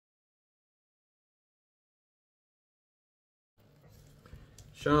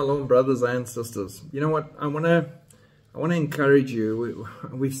Shalom, brothers and sisters. You know what? I want to encourage you.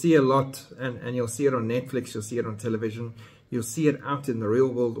 We see a lot, and you'll see it on Netflix, you'll see it on television, you'll see it out in the real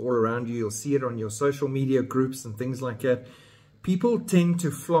world all around you, you'll see it on your social media groups and things like that. People tend to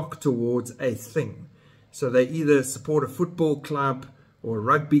flock towards a thing. So they either support a football club or a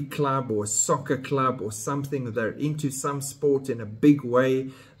rugby club or a soccer club or something. They're into some sport in a big way.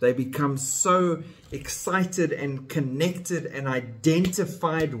 They become so excited and connected and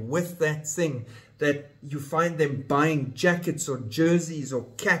identified with that thing that you find them buying jackets or jerseys or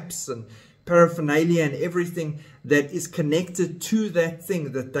caps and paraphernalia and everything that is connected to that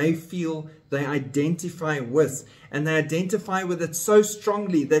thing that they feel they identify with. And they identify with it so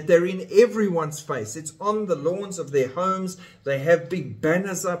strongly that they're in everyone's face. It's on the lawns of their homes. They have big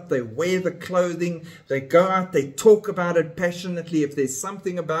banners up. They wear the clothing. They go out. They talk about it passionately. If there's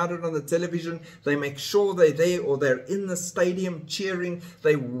something about it on the television, they make sure they're there, or they're in the stadium cheering.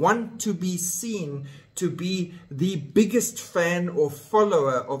 They want to be seen to be the biggest fan or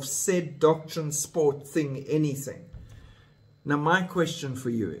follower of said doctrine, sport, thing, anything. Now, my question for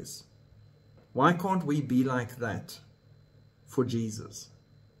you is, why can't we be like that for Jesus,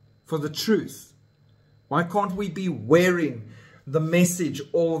 for the truth? Why can't we be wearing the message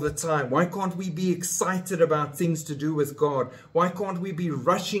all the time? Why can't we be excited about things to do with God? Why can't we be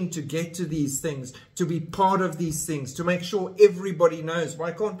rushing to get to these things, to be part of these things, to make sure everybody knows?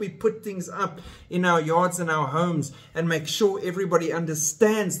 Why can't we put things up in our yards and our homes and make sure everybody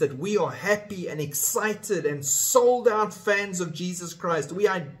understands that we are happy and excited and sold out fans of Jesus Christ? We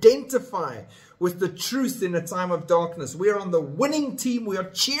identify with the truth in a time of darkness. We are on the winning team. We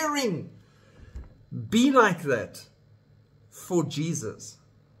are cheering. Be like that for Jesus.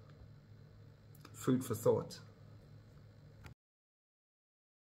 Food for thought.